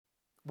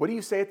What do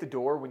you say at the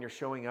door when you're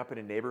showing up in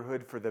a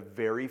neighborhood for the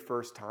very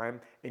first time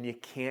and you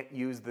can't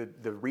use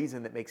the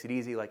reason that makes it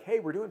easy, like,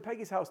 hey, we're doing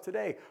Peggy's house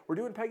today, we're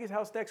doing Peggy's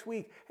house next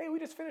week, hey, we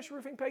just finished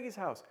roofing Peggy's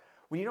house.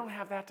 When you don't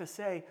have that to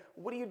say,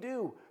 what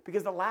do?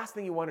 Because the last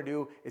thing you want to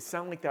do is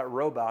sound like that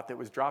robot that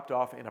was dropped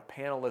off in a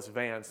panelless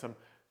van, some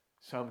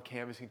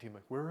canvassing team,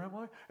 like, where am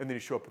I? And then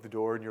you show up at the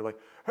door and you're like,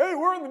 hey,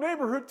 we're in the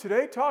neighborhood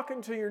today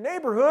talking to your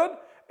neighborhood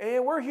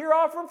and we're here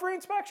offering free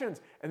inspections.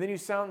 And then you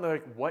sound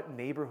like, what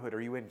neighborhood are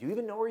you in? Do you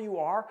even know where you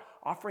are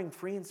offering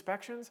free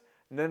inspections?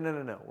 No.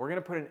 We're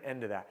going to put an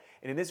end to that.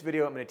 And in this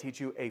video, I'm going to teach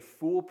you a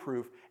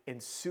foolproof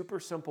and super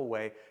simple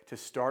way to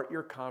start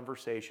your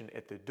conversation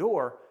at the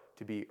door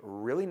to be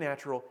really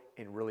natural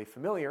and really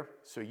familiar,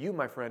 so you,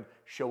 my friend,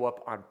 show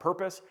up on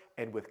purpose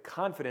and with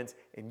confidence,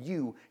 and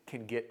you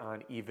can get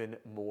on even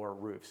more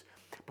roofs.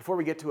 Before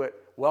we get to it,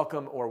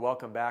 welcome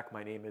back.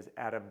 My name is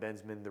Adam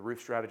Bensman, the roof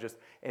strategist,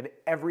 and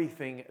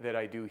everything that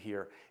I do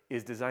here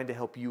is designed to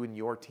help you and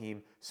your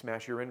team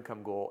smash your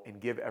income goal and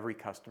give every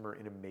customer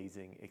an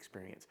amazing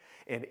experience.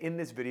 And in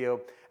this video,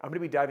 I'm going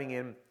to be diving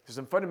in to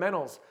some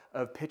fundamentals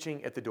of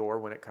pitching at the door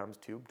when it comes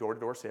to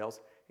door-to-door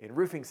sales and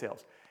roofing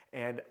sales.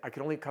 And I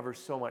can only cover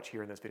so much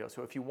here in this video.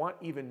 So if you want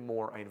even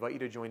more, I invite you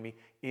to join me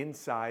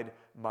inside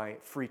my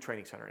free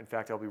training center. In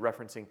fact, I'll be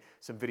referencing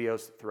some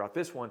videos throughout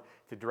this one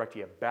to direct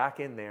you back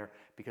in there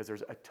because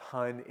there's a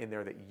ton in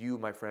there that you,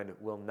 my friend,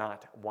 will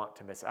not want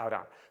to miss out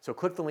on. So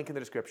click the link in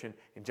the description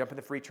and jump in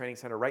the free training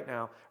center right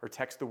now, or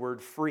text the word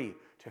free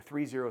to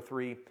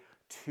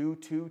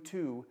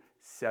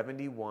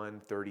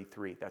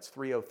 303-222-7133. That's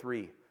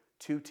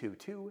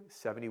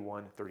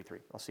 303-222-7133.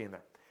 I'll see you in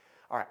there.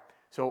 All right.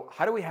 So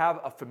how do we have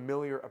a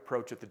familiar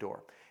approach at the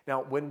door?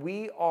 Now, when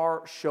we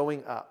are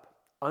showing up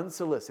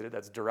unsolicited,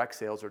 that's direct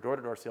sales or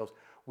door-to-door sales,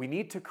 we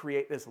need to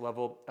create this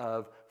level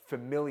of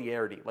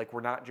familiarity, like we're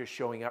not just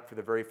showing up for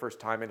the very first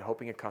time and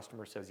hoping a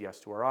customer says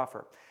yes to our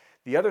offer.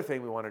 The other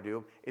thing we want to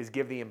do is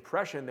give the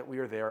impression that we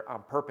are there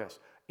on purpose,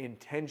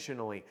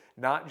 intentionally,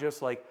 not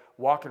just like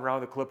walking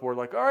around the clipboard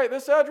like, all right,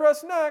 this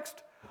address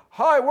next.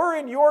 Hi, we're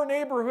in your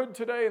neighborhood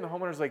today. And the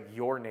homeowner's like,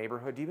 your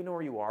neighborhood? Do you even know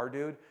where you are,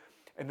 dude?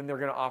 And then they're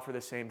going to offer the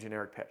same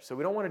generic pitch. So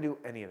we don't want to do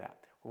any of that.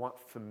 We want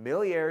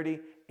familiarity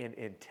and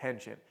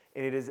intention.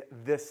 And it is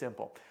this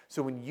simple.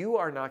 So when you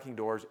are knocking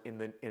doors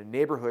in a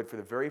neighborhood for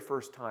the very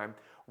first time,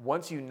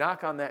 once you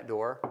knock on that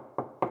door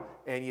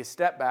and you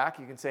step back,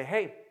 you can say,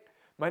 hey,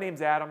 my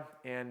name's Adam,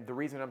 and the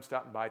reason I'm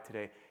stopping by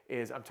today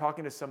is I'm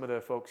talking to some of the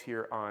folks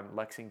here on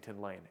Lexington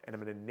Lane, and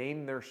I'm going to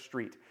name their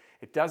street.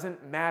 It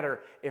doesn't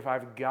matter if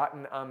I've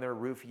gotten on their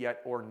roof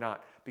yet or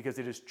not, because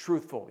it is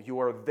truthful. You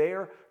are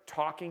there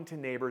talking to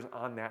neighbors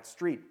on that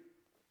street,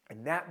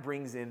 and that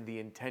brings in the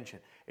intention.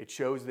 It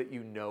shows that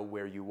you know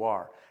where you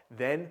are.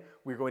 Then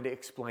we're going to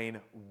explain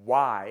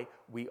why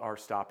we are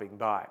stopping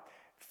by.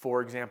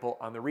 For example,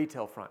 on the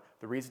retail front,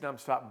 the reason I'm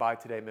stopping by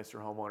today,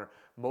 Mr. Homeowner,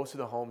 most of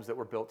the homes that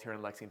were built here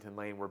in Lexington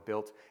Lane were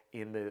built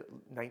in the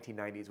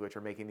 1990s, which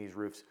are making these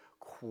roofs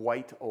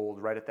quite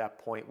old, right at that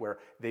point where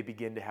they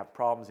begin to have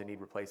problems and need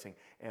replacing.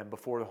 And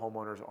before the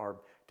homeowners are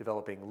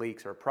developing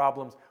leaks or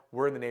problems,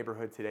 we're in the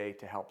neighborhood today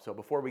to help. So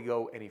before we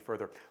go any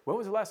further, when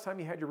was the last time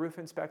you had your roof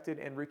inspected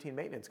and routine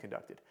maintenance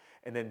conducted?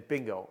 And then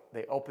bingo,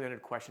 the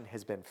open-ended question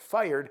has been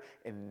fired,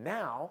 and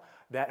now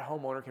that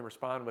homeowner can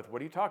respond with,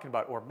 what are you talking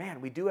about? Or,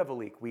 man, we do have a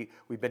leak. We've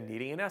been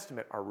needing an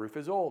estimate. Our roof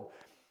is old.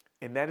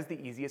 And that is the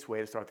easiest way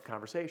to start the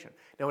conversation.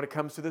 Now, when it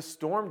comes to the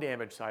storm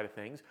damage side of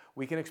things,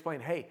 we can explain,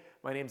 hey,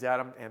 my name's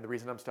Adam, and the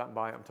reason I'm stopping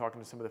by, I'm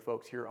talking to some of the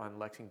folks here on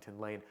Lexington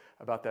Lane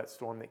about that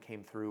storm that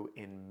came through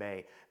in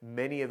May.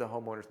 Many of the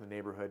homeowners in the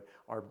neighborhood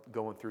are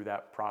going through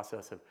that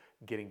process of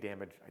getting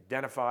damage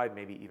identified,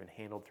 maybe even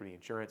handled through the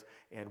insurance.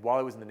 And while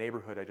I was in the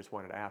neighborhood, I just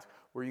wanted to ask,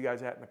 where are you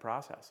guys at in the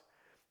process?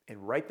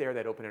 And right there,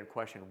 that open-ended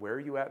question, where are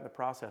you at in the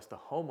process? The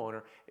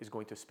homeowner is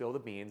going to spill the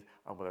beans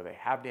on whether they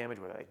have damage,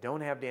 whether they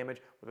don't have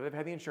damage, whether they've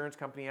had the insurance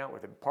company out,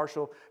 whether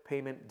partial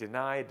payment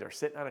denied, they're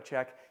sitting on a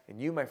check,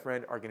 and you, my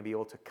friend, are going to be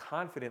able to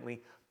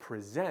confidently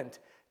present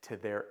to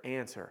their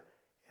answer.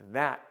 And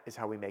that is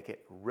how we make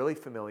it really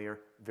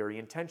familiar, very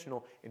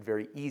intentional, and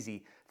very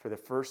easy for the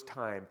first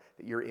time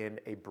that you're in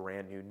a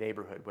brand new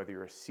neighborhood, whether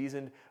you're a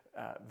seasoned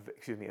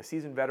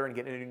veteran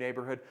getting in a new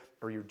neighborhood,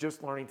 or you're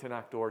just learning to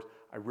knock doors.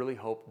 I really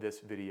hope this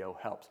video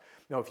helps.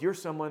 Now, if you're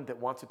someone that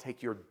wants to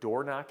take your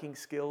door knocking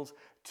skills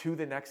to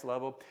the next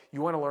level,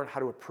 you want to learn how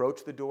to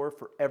approach the door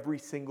for every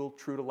single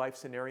true to life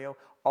scenario,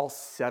 all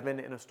 7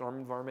 in a storm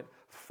environment,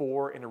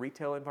 4 in a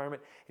retail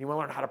environment, and you want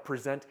to learn how to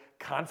present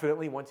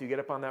confidently once you get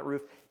up on that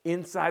roof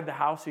inside the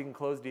house so you can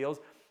close deals,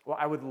 well,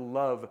 I would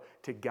love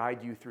to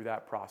guide you through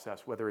that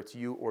process, whether it's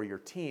you or your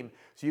team,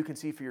 so you can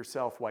see for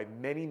yourself why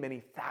many,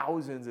 many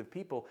thousands of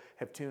people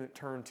have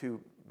turned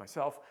to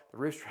myself, the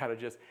roof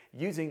strategist,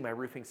 using my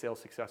roofing sales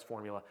success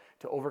formula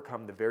to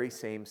overcome the very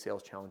same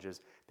sales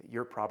challenges that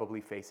you're probably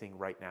facing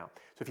right now.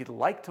 So if you'd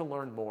like to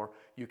learn more,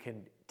 you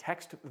can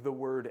text the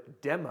word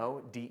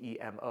DEMO,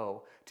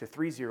 D-E-M-O, to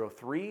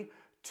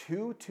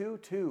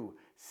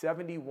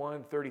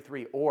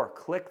 303-222-7133, or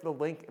click the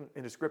link in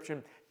the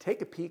description.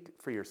 Take a peek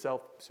for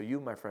yourself so you,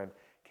 my friend,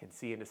 can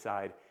see and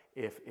decide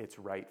if it's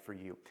right for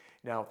you.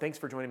 Now, thanks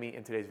for joining me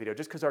in today's video.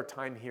 Just because our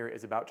time here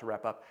is about to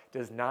wrap up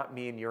does not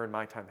mean your and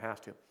my time has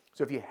to.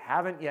 So if you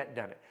haven't yet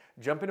done it,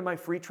 jump into my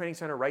free training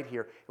center right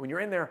here. And when you're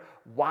in there,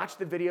 watch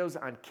the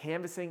videos on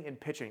canvassing and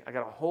pitching. I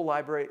got a whole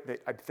library that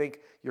I think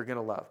you're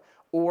gonna love.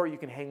 Or you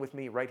can hang with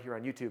me right here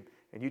on YouTube,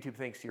 and YouTube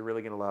thinks you're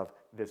really gonna love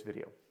this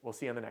video. We'll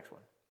see you on the next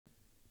one.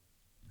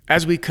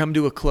 As we come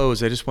to a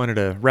close, I just wanted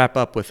to wrap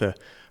up with a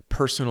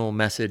personal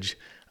message,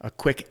 a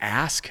quick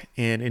ask,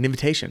 and an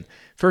invitation.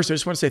 First, I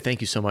just want to say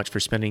thank you so much for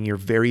spending your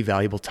very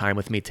valuable time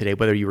with me today,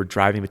 whether you were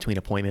driving between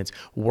appointments,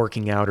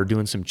 working out, or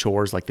doing some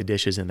chores like the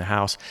dishes in the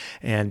house.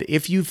 And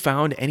if you've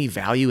found any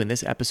value in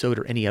this episode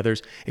or any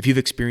others, if you've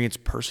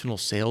experienced personal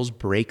sales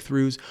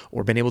breakthroughs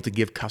or been able to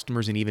give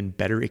customers an even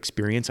better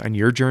experience on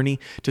your journey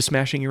to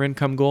smashing your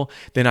income goal,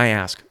 then I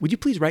ask, would you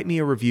please write me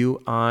a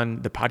review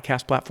on the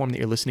podcast platform that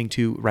you're listening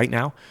to right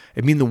now?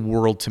 It'd mean the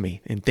world to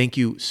me, and thank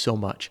you so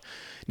much.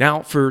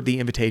 Now for the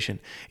invitation.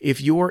 If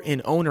you're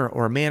an owner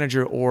or a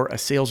manager or a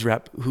sales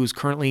rep who's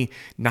currently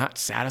not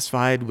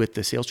satisfied with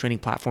the sales training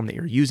platform that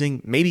you're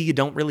using, maybe you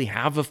don't really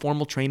have a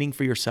formal training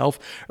for yourself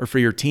or for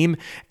your team,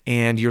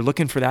 and you're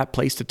looking for that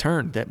place to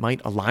turn that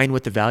might align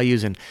with the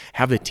values and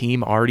have the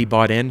team already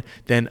bought in,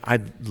 then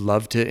I'd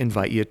love to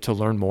invite you to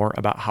learn more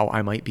about how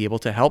I might be able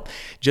to help.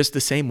 Just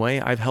the same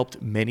way I've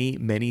helped many,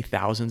 many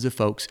thousands of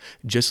folks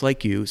just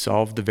like you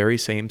solve the very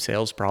same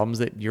sales problems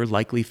that you're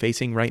likely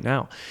facing right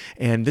now.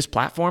 And this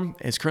platform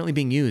is currently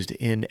being used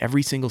in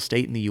every single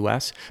state in the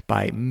US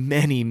by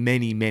many,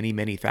 many, many,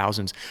 many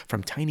thousands,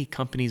 from tiny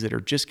companies that are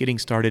just getting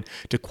started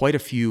to quite a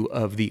few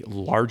of the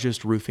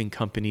largest roofing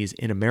companies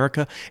in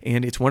America.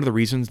 And it's one of the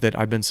reasons that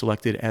I've been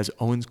selected as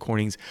Owens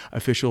Corning's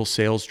official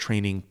sales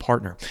training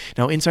partner.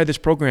 Now, inside this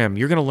program,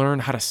 you're going to learn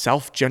how to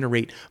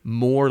self-generate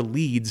more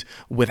leads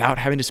without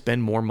having to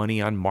spend more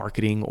money on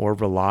marketing or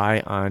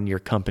rely on your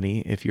company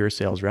if you're a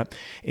sales rep,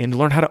 and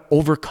learn how to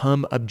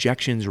overcome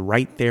objections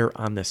right there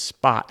on the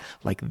spot,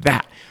 like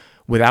that,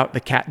 without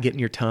the cat getting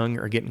your tongue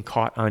or getting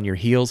caught on your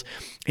heels.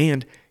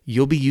 And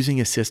you'll be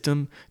using a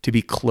system to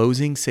be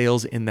closing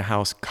sales in the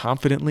house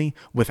confidently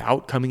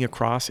without coming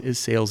across as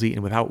salesy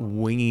and without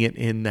winging it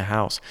in the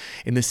house.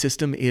 And the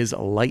system is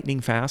lightning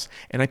fast,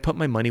 and I put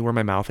my money where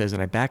my mouth is,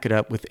 and I back it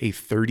up with a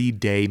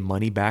 30-day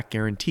money-back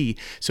guarantee.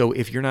 So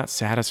if you're not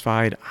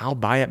satisfied, I'll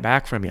buy it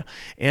back from you.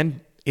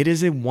 And it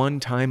is a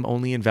one-time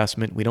only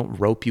investment. We don't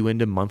rope you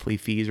into monthly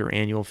fees or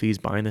annual fees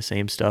buying the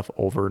same stuff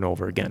over and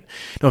over again.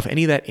 Now, if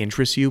any of that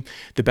interests you,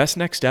 the best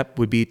next step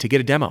would be to get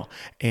a demo.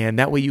 And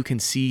that way you can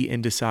see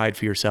and decide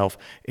for yourself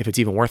if it's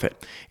even worth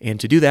it. And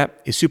to do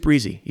that is super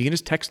easy. You can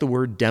just text the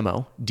word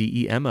DEMO,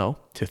 D-E-M-O,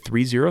 to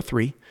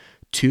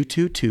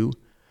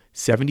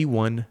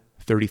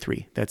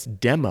 303-222-7133. That's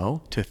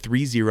DEMO to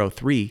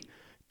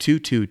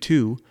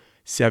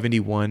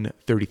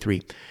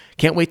 303-222-7133.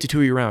 Can't wait to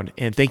tour you around,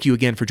 and thank you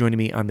again for joining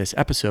me on this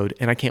episode,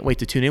 and I can't wait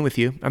to tune in with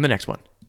you on the next one.